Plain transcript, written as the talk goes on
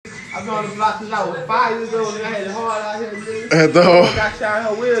I've been on the block since I was 5 years old, nigga. I had it hard out here, nigga. At the hole. Got shot in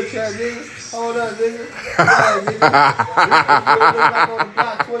her wheelchair, nigga. Hold up, nigga. Yeah, nigga. Back on the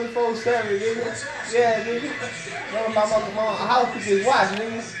block 24/7, nigga. Yeah, nigga. My house could just watch,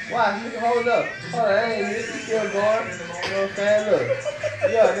 nigga. Watch, nigga. Hold up. Hey, nigga. You still going. You know what I'm saying? Look.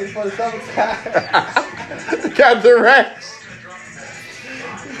 Yeah, nigga, for the summertime. Got the racks.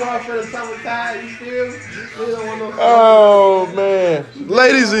 For the summertime, you still don't want no. Oh, man.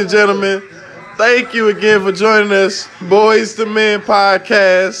 Ladies and gentlemen, thank you again for joining us. Boys to Men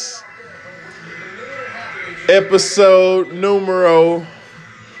podcast. Episode numero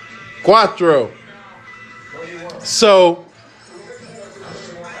 4. So,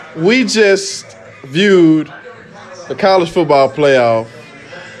 we just viewed the college football playoff.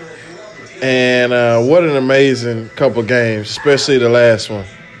 And what an amazing couple games, especially the last one.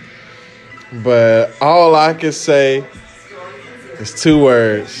 But all I can say is 2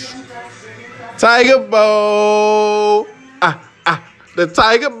 words. Tiger Bowl. The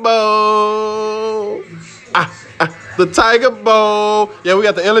Tiger Bowl. The Tiger Bowl. Yeah, we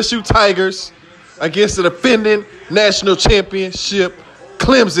got the LSU Tigers against the defending national championship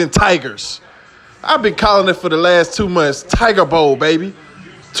Clemson Tigers. I've been calling it for the last 2 months. Tiger Bowl, baby.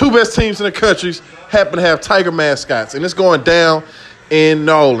 2 best teams in the country happen to have Tiger mascots, and it's going down in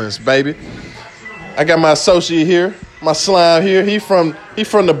New Orleans, baby. I got my associate here, my slime here. He from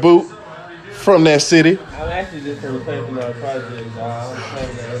the boot, from that city. I'm actually just from the Playful Project, dog. I'm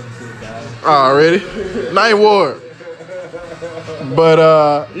playing the other shit, dog. Already, Ninth Ward.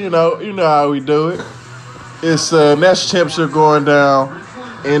 But you know how we do it. It's national championship going down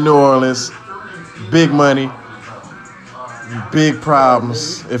in New Orleans. Big money. Big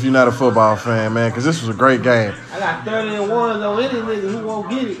problems if you're not a football fan, man, because this was a great game. I got 30-1s on any nigga who won't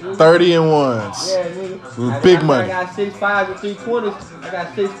get it. Nigga. 30-1s. Yeah, nigga. With big money. I got 6-5 and 320s. I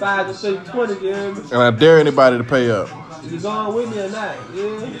got 6-5 and 320s, you hear me? And I dare anybody to pay up. You going with me or not?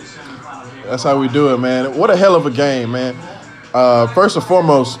 Yeah. That's how we do it, man. What a hell of a game, man. First and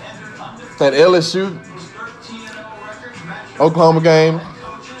foremost, that LSU Oklahoma game,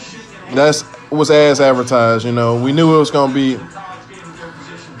 was as advertised, you know. We knew it was going to be,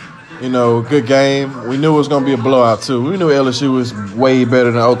 you know, a good game. We knew it was going to be a blowout, too. We knew LSU was way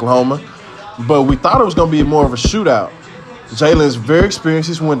better than Oklahoma. But we thought it was going to be more of a shootout. Jalen's very experienced.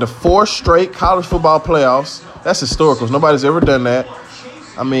 He's won the 4 straight college football playoffs. That's historical. Nobody's ever done that.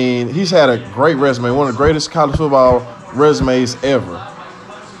 I mean, he's had a great resume, one of the greatest college football resumes ever,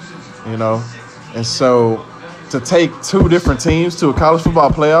 you know. And so to take 2 different teams to a college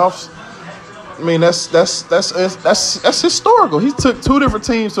football playoffs, I mean, that's historical. He took 2 different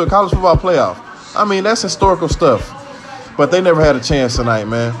teams to a college football playoff. I mean, that's historical stuff. But they never had a chance tonight,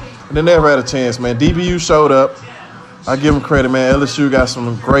 man. They never had a chance, man. DBU showed up. I give them credit, man. LSU got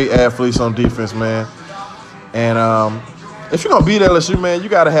some great athletes on defense, man. And if you're going to beat LSU, man, you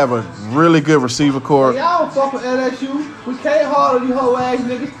got to have a really good receiver core. Hey, y'all don't fuck with LSU. We can't hard on you whole ass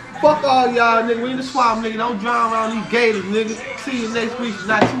niggas. Fuck all y'all, nigga. We in the swamp, nigga. Don't drown around these gators, nigga. See you next week,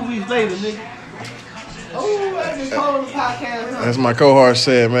 not 2 weeks later, nigga. Oh, I just called the podcast. Huh? As my co-host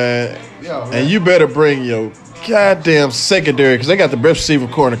said, man. Yo, and you better bring your goddamn secondary, because they got the best receiver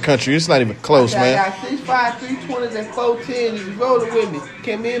core in the country. It's not even close, man. I got 6'5", 320s, and 4'10". If you rolling with me,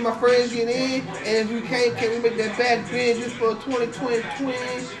 can me and my friends get in? And if we can't, can we make that back bend just for a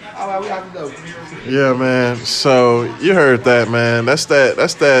 20-20-20? All right, we have to go. Yeah, man. So you heard that, man. That's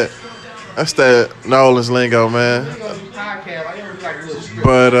that New Orleans lingo, man.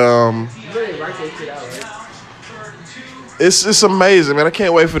 But it's amazing, man. I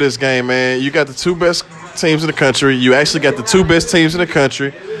can't wait for this game, man. You got the 2 best teams in the country. You actually got the 2 best teams in the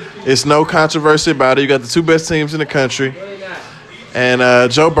country. It's no controversy about it. You got the 2 best teams in the country.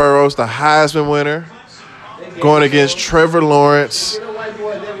 And Joe Burrow's the Heisman winner, going against Trevor Lawrence.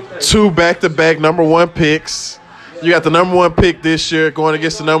 2 back-to-back number 1 picks. You got the number 1 pick this year going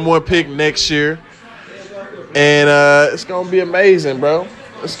against the number 1 pick next year. And it's going to be amazing, bro.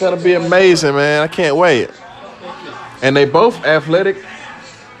 It's going to be amazing, man. I can't wait. And they both athletic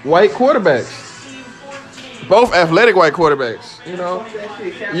white quarterbacks. Both athletic white quarterbacks, you know.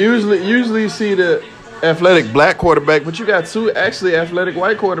 Usually you see the athletic black quarterback, but you got 2 actually athletic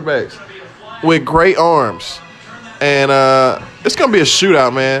white quarterbacks with great arms. And it's going to be a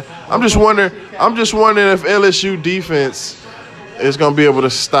shootout, man. I'm just wondering if LSU defense is going to be able to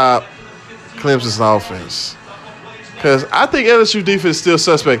stop Clemson's offense. Because I think LSU defense is still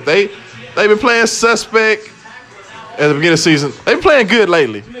suspect. They've been playing suspect at the beginning of the season. They've been playing good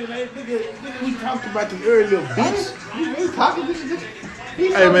lately. We talked about the early little bitch. You really talking to this?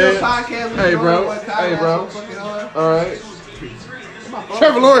 Hey, man. Hey, bro. All right.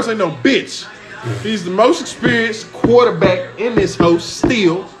 Trevor Lawrence ain't no bitch. He's the most experienced quarterback in this host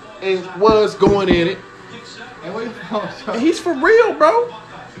still, and was going in it. And what you And he's for real, bro.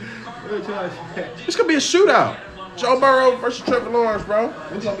 It's gonna be a shootout. Joe Burrow versus Trevor Lawrence, bro.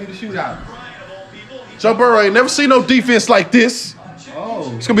 What's gonna be the shootout? Joe Burrow ain't never seen no defense like this.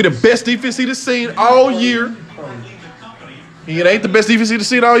 Oh. It's gonna be the best defense he's seen all year. It ain't the best defense he's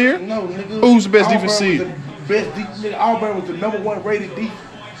seen all year. No, nigga. Who's the best defense Auburn seed? was the best defense. Nigga, Auburn was the #1 rated defense.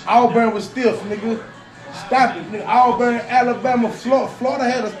 Auburn was stiff, nigga. Stop it, nigga. Auburn, Alabama, Florida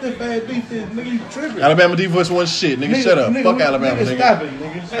had a stiff ass defense, nigga. You tripping? Alabama defense wasn't shit, nigga. Shut up. Fuck Alabama, nigga. Stop it,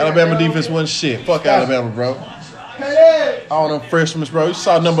 nigga. Alabama defense wasn't shit. Fuck Alabama, bro. Hey, All them freshmen, bro. You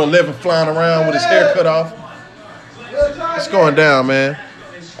saw number 11 flying around with his hair cut off. It's going down, man.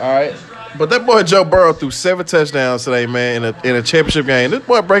 All right. But that boy Joe Burrow threw 7 touchdowns today, man, in a championship game. This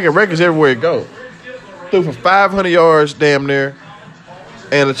boy breaking records everywhere he go. Threw for 500 yards, damn near,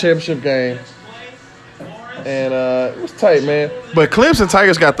 and a championship game. And it was tight, man. But Clemson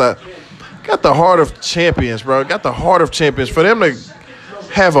Tigers got the heart of champions, bro. Got the heart of champions. For them to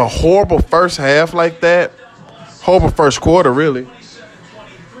have a horrible first half like that, horrible first quarter, really.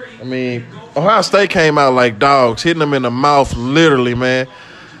 I mean, Ohio State came out like dogs, hitting them in the mouth, literally, man.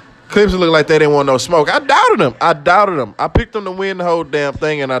 Clemson looked like they didn't want no smoke. I doubted them. I picked them to win the whole damn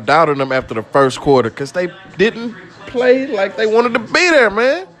thing, and I doubted them after the first quarter because they didn't play like they wanted to be there,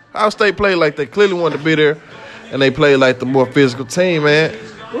 man. Ohio State played like they clearly wanted to be there, and they played like the more physical team, man.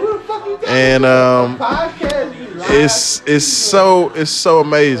 who the fuck you got? And Podcast be live. it's so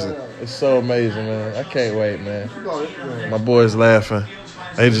amazing. It's so amazing, man. I can't wait, man. My boys laughing.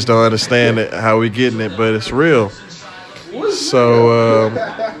 They just don't understand it, how we getting it, but it's real. So,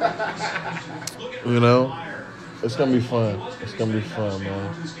 you know, it's going to be fun. It's going to be fun,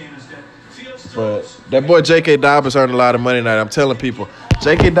 man. But that boy J.K. Dobbins earned a lot of money tonight. I'm telling people,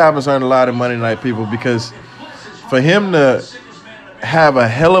 J.K. Dobbins earned a lot of money tonight, people, because for him to have a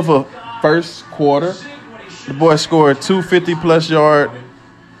hell of a first quarter, the boy scored 2 50-plus yard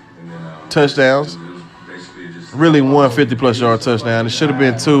touchdowns. Really one 50-plus yard touchdown. It should have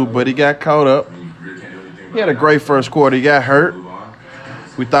been 2, but he got caught up. He had a great first quarter. He got hurt.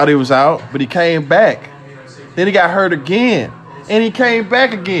 We thought he was out, but he came back. Then he got hurt again, and he came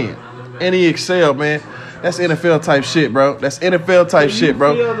back again, and he excelled, man. That's NFL type shit, bro. That's NFL type shit,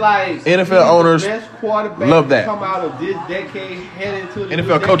 bro. Feel like NFL owners the best quarterback love that. Come out of this decade, head into the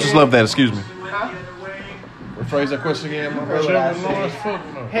NFL coaches love that. Excuse me. Huh? Rephrase that question again, my That's brother. what I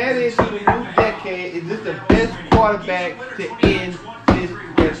said. Head into the new decade, is this the best quarterback to end this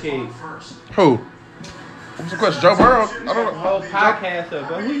decade? Who? What's the question? Joe Burrow? I don't The know. whole podcast of,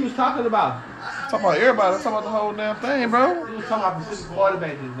 but who you was talking about? I'm talking about everybody. I'm talking about the whole damn thing, bro. You was talking about specific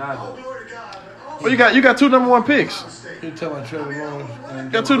quarterbacks is not though. Well, you got 2 #1 picks. You talking about Trevor Lawrence? You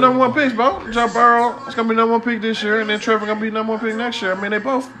got 2 #1 picks, bro. Joe Burrow is gonna be #1 pick this year, and then Trevor gonna be #1 pick next year. I mean, they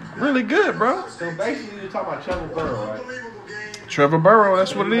both really good, bro. So basically, you're talking about Trevor Burrow, right? Trevor Burrow,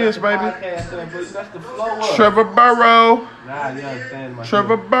 that's what it is, baby. Podcast, but that's the flow up. Trevor Burrow. Nah, you understand my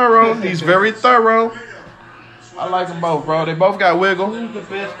Trevor Burrow. He's very thorough. I like them both, bro. They both got wiggle. Who's the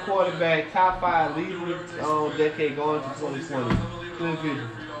best quarterback, top 5 leading decade going to 2020? Clear vision.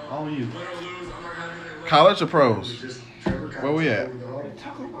 On you. College or pros? Where we at?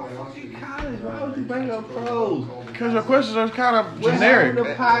 Talking about fucking college. Why would you bring up pros? Because your questions are kind of We're generic.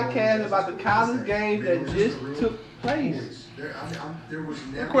 having a podcast about the college games that just took place.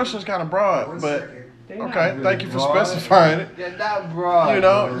 Your question's kind of broad, but They not okay. really Thank you for broad. specifying it. That's not broad. You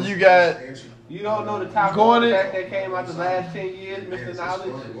know, you got You don't know the top Going in- quarterback that came out the last 10 years, Mr.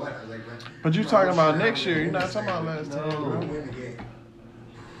 Knowledge? But you talking about next year. You're not talking about last time, bro.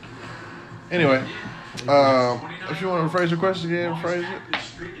 Anyway, if you want to rephrase your question again, rephrase it.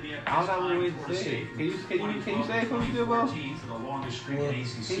 I don't know what way to say it. Can you say it for me, Gilbo? Can you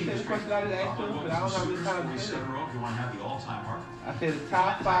say the question I just asked you? But I don't know how many times to say it. I said the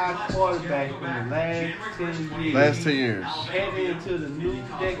top 5 quarterbacks from the last 10 years. Last 10 years. Heading into the new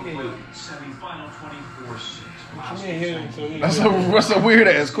decade. That's a weird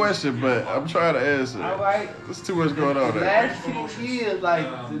ass question, but I'm trying to answer All it. right. There's too much going on The there. last 10 years, like,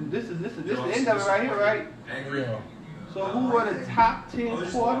 this is the end of it right here, right? So who are the top 10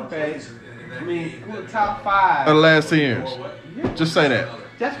 quarterbacks? I mean, who are the top 5? The last 10 years. Yeah. Just say that.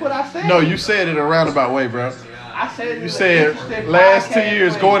 That's what I said. No, you said it in a roundabout way, bro. I said You said last 2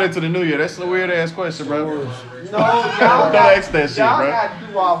 years going into the new year. That's a weird ass question, bro. No, y'all Don't got, ask that shit, y'all bro. got to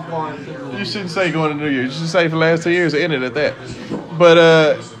do off going to the new You year. shouldn't say going to New Year. You should say for the last 2 years and end it at that.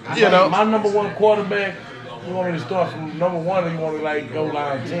 But you know, My #1 quarterback, you want me to start from #1 or you want me to like go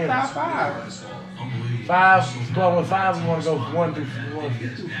line 10? Top 5. 5, start with 5. We want to go 1 through 1.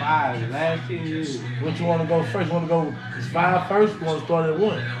 5, last 10 years. What you want to go first? You want to go 5 first? You want to start at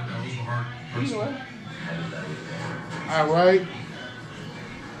 1? Either way. All right.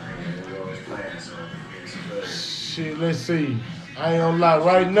 Shit, let's see. I ain't gonna lie.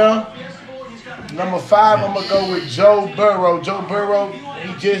 Right now, number 5, I'm gonna go with Joe Burrow. Joe Burrow,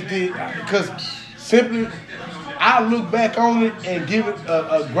 he just did, because simply, I look back on it and give it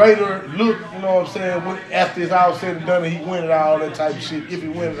a greater look, you know what I'm saying, after it's all said and done and he win it all, that type of shit, if he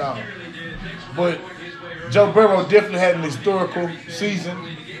win it all. But Joe Burrow definitely had an historical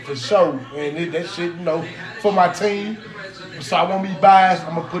season for sure, and that shit, you know, for my team. So I won't be biased.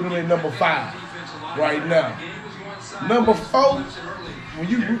 I'm gonna put him at number 5 right now. Number 4,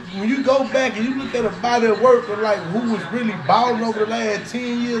 when you go back and you look at a body of work of like who was really balling over the last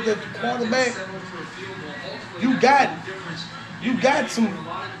 10 years at the quarterback, you got some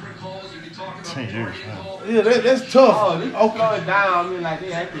 10 years, man. Yeah, that's tough. Oh, this slow it down. I mean, like,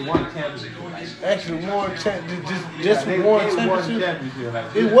 they actually won a championship. Actually won just They won won a championship. championship.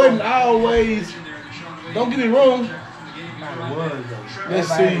 Like, It wasn't always. Don't get me wrong. Let's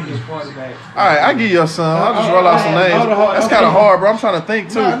see. All right, I give you some. I'll just roll out some names. That's kind of hard, bro. I'm trying to think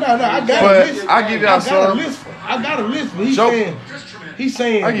too. No, I got But a list. I give y'all some. I got a list, but he's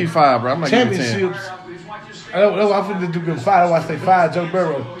saying I give you 5, bro. I'm not giving you 10. championships. I'm finna do good 5. I say 5. Joe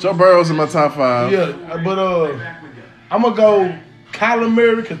Burrow. Joe Burrow's in my top 5. Yeah, but I'm gonna go Kyler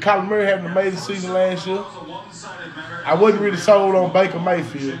Murray because Kyler Murray had an amazing season last year. I wasn't really sold on Baker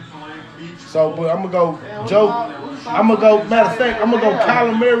Mayfield, so but I'm gonna go Joe. I'm gonna go. Matter of fact, I'm gonna go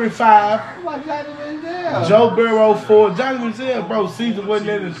Kyler Murray 5. Joe Burrow 4. Johnny Manziel, bro, season wasn't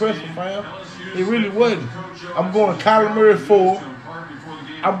that impressive, fam. It really wasn't. I'm going Kyler Murray 4.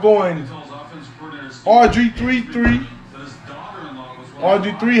 I'm going RG3 3.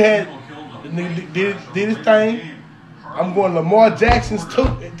 RG3 did his thing. I'm going Lamar Jackson's 2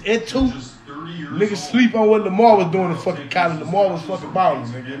 at 2. Niggas sleep on what Lamar was doing in fucking college. Lamar was fucking balling,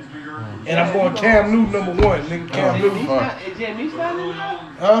 nigga. And I'm going Cam Newton number 1, nigga. Cam Newton. Is Jamie signing now?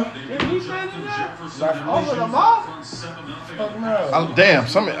 Huh? Jamie signing now? Over Lamar? Fuck no.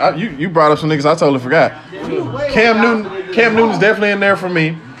 Damn, you brought up some niggas I totally forgot. Cam Newton's definitely in there for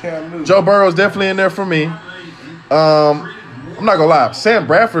me. Cam Newton. Joe Burrow's definitely in there for me. I'm not gonna lie, Sam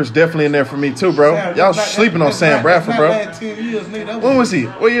Bradford's definitely in there for me too, bro. Y'all sleeping on Sam Bradford, bro. When was he?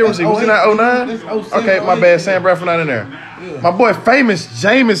 What year was he? Was he not 09? Okay, my bad. Sam Bradford not in there. My boy Famous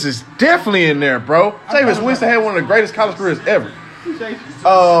Jameis is definitely in there, bro. Jameis Winston had one of the greatest college careers ever.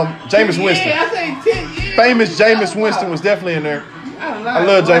 Jameis Winston. Famous Jameis Winston was definitely in there. I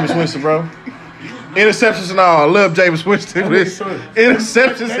love Jameis Winston, bro. Interceptions and all. I love Jameis Winston.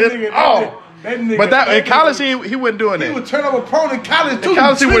 Interceptions and all. But that in college he wasn't doing that. He would turn over prone in college too. In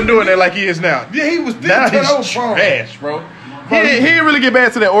college he wasn't doing that like he is now. Yeah, he was still now turn over he's prone. trash, bro. He didn't really get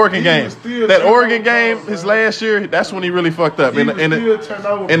back to that Oregon game. That Oregon game, his last year, that's when he really fucked up. In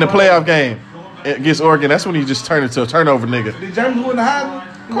the playoff game against Oregon, that's when he just turned into a turnover nigga. Did James win the Heisman?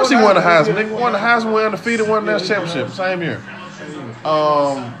 Of course he won the Heisman. Nigga won the Heisman, won undefeated, won the national championship. Same year.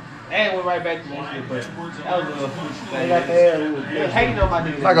 And went right back to that shit, but that was a little they hating on my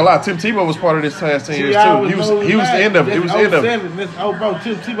nigga. Like a lot. Tim Tebow was part of this past 10 years too. He was the end of it. He was the end of it. Oh, bro,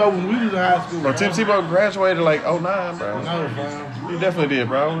 Tim Tebow when we was in high school. Bro, Tim Tebow graduated like 09, bro. No, bro. He definitely did,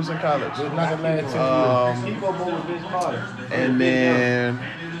 bro. He was in college. It's not the last 10 years. Tebow boy with Vince Carter. And then,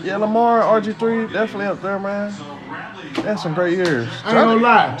 yeah, Lamar, RG3, definitely up there, man. That's some great years. I ain't gonna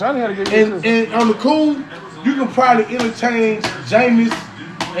lie. Johnny had a good year too. And on the cool, you can probably interchange Jameis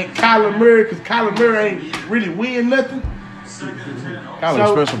and Kyler Murray, because Kyler Murray ain't really win nothing.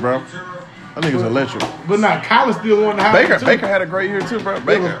 Kyler's special, bro. That nigga's electric. But nah, Kyler still won the Heisman too. Baker had a great year too, bro.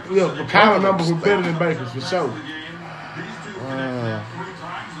 Baker. Yeah, but Kyler numbers were better than Baker's for sure. I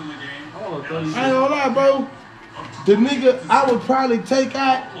ain't gonna lie, bro. The nigga I would probably take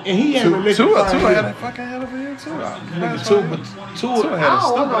out, and he had a Two had a fucking hell of a year too. Nigga, two had I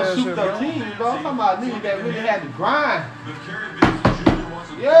don't want no shoot up team, bro. I'm talking about niggas that really had to grind.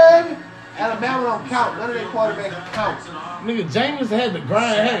 Yeah, Alabama don't count. None of their quarterbacks count. Nigga, Jameis had the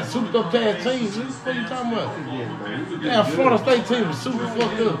grind, had super up ass teams. What you talking about? Damn, Florida State team was super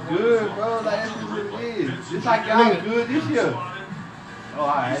fucked up. Good, bro. Like, that's just what it is. It's like y'all good this year. Oh,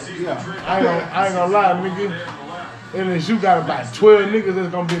 alright. Yeah. I ain't gonna lie, nigga. LSU got about 12 niggas that's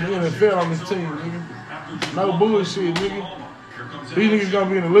gonna be in the NFL on this team, nigga. No bullshit, nigga. These niggas gonna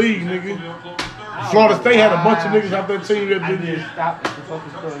be in the league, nigga. Florida State had a bunch of niggas off that team that I been just stopped at the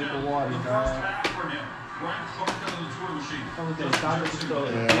fucking store to get the water, dog. Stop at the store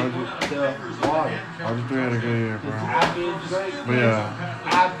to get the water. RG3 had a good year, bro. I've been drinking. But yeah,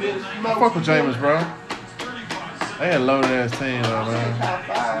 I've been I smoking. fuck with Jameis, bro. They had loaded ass team though, man. Top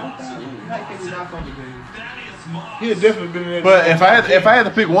 5. How can you not fuck with him? He'd definitely been in there. But if I had to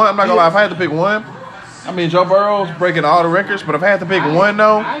pick one, I'm not gonna lie. If I had to pick one, I mean Joe Burrow's breaking all the records. But if I had to pick one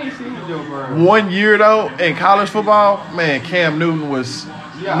though, I ain't seen Joe Burrow. 1 year though in college football, man, Cam Newton was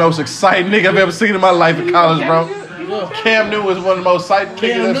the most exciting nigga I've ever seen in my life in college, bro. Cam Newton was one of the most exciting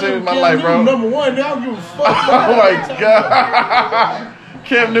niggas I've seen in my life, bro. Number one, I don't give a fuck. Oh my god.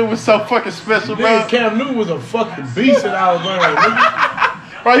 Cam Newton was so fucking special, bro. Man, Cam Newton was a fucking beast in Alabama,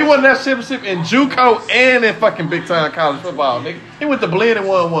 nigga. Bro, he won that championship in JUCO and in fucking big time college football, nigga. He went to Blinn and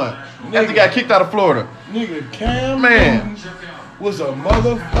won one. After he got kicked out of Florida. Nigga, Cam Man. Newton was a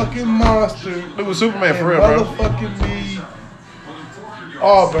motherfucking monster. It was Superman for And real, bro. motherfucking me.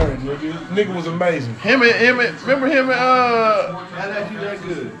 Auburn, nigga. Nigga was amazing. Remember him and How that you that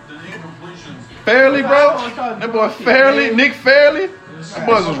good? Fairley, bro? That boy Fairley, Nick Fairley. That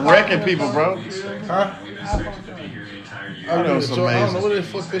boy was wrecking people, bro. Huh? I know it's I don't know amazing. what the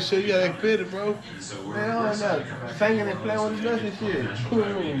fuck that shit. You got that pity, bro. Man, I don't know. Singing and playing with his nuts and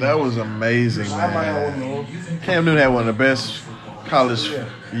shit. That was amazing, I might have man. one Cam Newton had one of the best college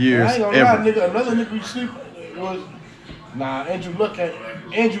years I ain't gonna lie, ever. nigga. Another nigga you see was Andrew Luck.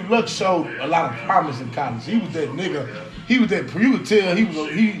 Andrew Luck showed a lot of promise in college. He was that nigga. He was that. You could tell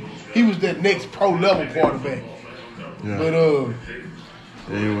he was that next pro level quarterback. Yeah. But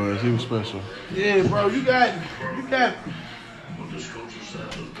Yeah, he was special. yeah, bro, you got.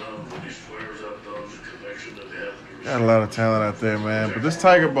 Got a lot of talent out there, man. But this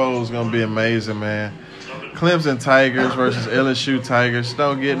Tiger Bowl is gonna be amazing, man. Clemson Tigers versus LSU Tigers.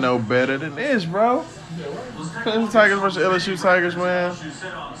 Don't get no better than this, bro. Clemson Tigers versus LSU Tigers, man.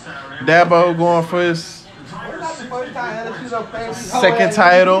 Dabo going for his second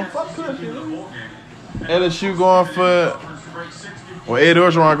title. LSU going for, well, Ed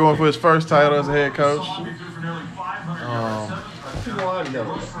Orgeron going for his first title as a head coach.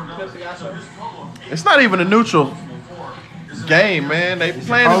 It's not even a neutral game, man. They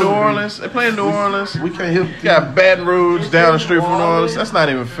playing in New Orleans. They play in New Orleans. We can't hit. You got Baton Rouge down the street from New Orleans. That's not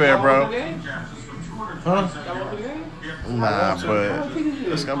even fair, bro. Huh? Nah, but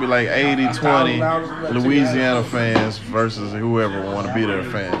it's going to be like 80-20 Louisiana fans versus whoever want to be their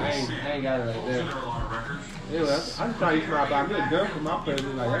fans. I ain't got it like that. Anyway, I'm trying to buy me a gun for my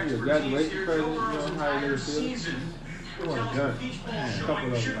president. Like, I need a graduation present. You know how you feel? I want a gun. A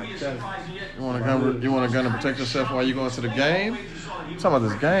couple of them, like 7. You want a gun to protect yourself while you going to the game? I'm talking about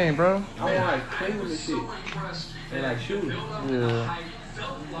this game, bro. I want like clean the shit. And like shooting. Yeah.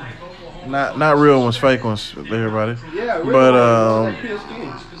 Not real ones, fake ones, everybody. Yeah, really. But Like pure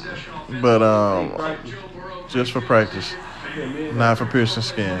skin. but just for practice, not for piercing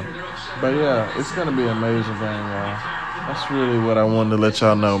skin. But yeah, it's gonna be an amazing game, y'all. That's really what I wanted to let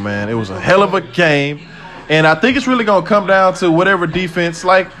y'all know, man. It was a hell of a game, and I think it's really gonna come down to whatever defense,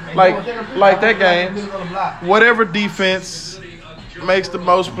 like that game, whatever defense makes the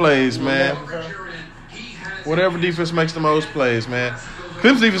most plays, man. Whatever defense makes the most plays, man.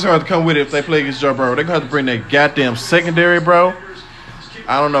 Clemson defense gonna have to come with it if they play against Joe Burrow. They're gonna have to bring their goddamn secondary, bro.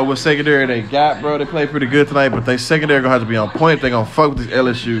 I don't know what secondary they got, bro. They played pretty good tonight, but they secondary gonna have to be on point if they're gonna fuck with these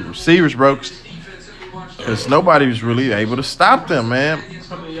LSU receivers, bro. Because nobody was really able to stop them, man.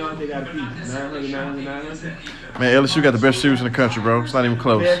 How many yards they got to beat? 900. Man, LSU got the best receivers in the country, bro. It's not even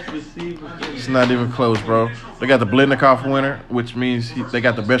close. Best receivers. It's not even close, bro. They got the Blitnikoff winner, which means they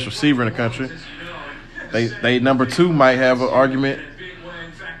got the best receiver in the country. They number 2 might have an argument.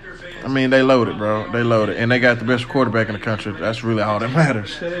 I mean, they loaded, bro. They loaded. And they got the best quarterback in the country. That's really all that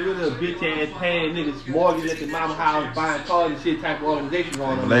matters. So they really a bitch-ass paying niggas mortgage at the mama house, buying cars and shit type of organization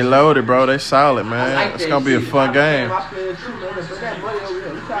going on. They loaded, bro. They solid, man. I like It's that going to be a shit. fun game. My players too, man. But that money over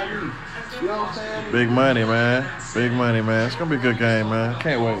here, look how you know what I'm saying? Big money, man. Big money, man. It's going to be a good game, man.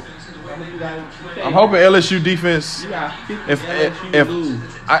 Can't wait. I'm I'm hoping LSU defense, if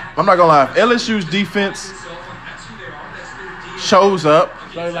I'm not going to lie, if LSU's defense shows up,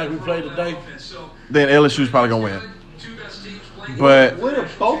 Play like we played today. then LSU's probably going to win. But, what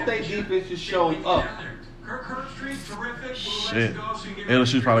if both their defenses show up? shit,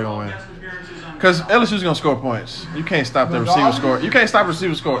 LSU's probably going to win. Because LSU's going to score points. You can't stop the receiver score. You can't stop the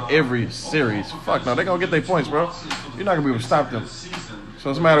receiver score every series. Fuck no. They're going to get their points, bro. You're not going to be able to stop them. So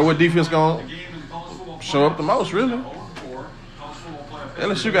it's a matter of what defense going to show up the most, really.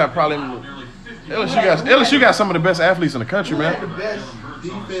 LSU got some of the best athletes in the country, Who had man. the best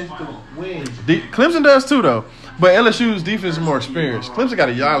defense to win? Clemson does too, though. But LSU's defense is more experienced. Clemson got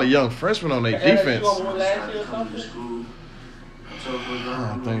a lot of young freshmen on their defense. LSU won last year or something? I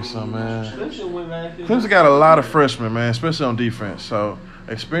don't think so, man. Clemson won last year. Clemson got a lot of freshmen, man, especially on defense. So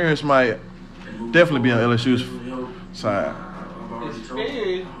experience might definitely be on LSU's side.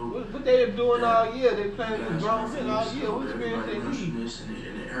 Experience. What they been doing all year? They playing with grown men all year. What experience they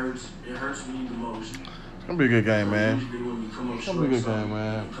need? It hurts me the most. It's gonna be a good game, man. It's gonna be a good game,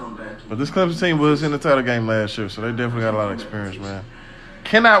 man. But this Clemson team was in the title game last year, so they definitely got a lot of experience, man.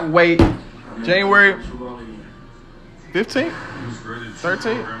 Cannot wait. January 15th?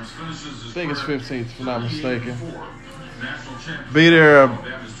 13th? I think it's 15th, if I'm not mistaken. Be there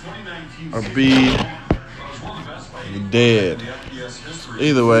or be dead.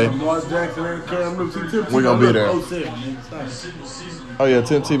 Either way, Lamar Jackson and Cam Newton. Tim We're gonna be there. Tebow 07, nigga. oh yeah,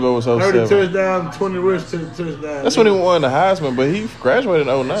 Tim Tebow was 30 07. touchdowns, 20 rushing touchdowns. That's when he won the Heisman, but he graduated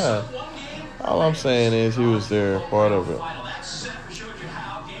in 09. All I'm saying is he was there, part of it.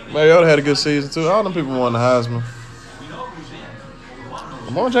 Mariota had a good season too. All them people won the Heisman.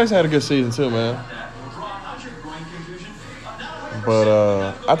 Lamar Jackson had a good season too, man. But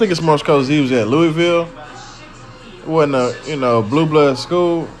I think it's more because he was at Louisville. It wasn't a blue blood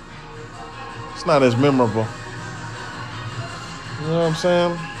school. It's not as memorable. You know what I'm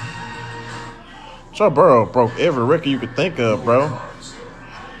saying? Joe Burrow broke every record you could think of, bro.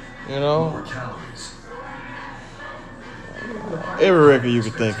 You know? Every record you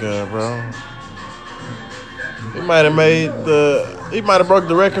could think of, bro. He might have broke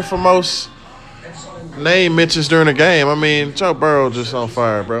the record for most name mentions during the game. I mean, Joe Burrow just on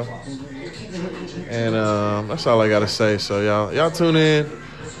fire, bro. And that's all I gotta say. So y'all tune in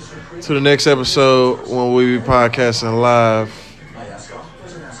to the next episode when we be podcasting live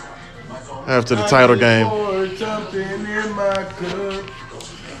after the title game.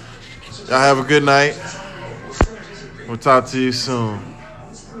 Y'all have a good night. We'll talk to you soon.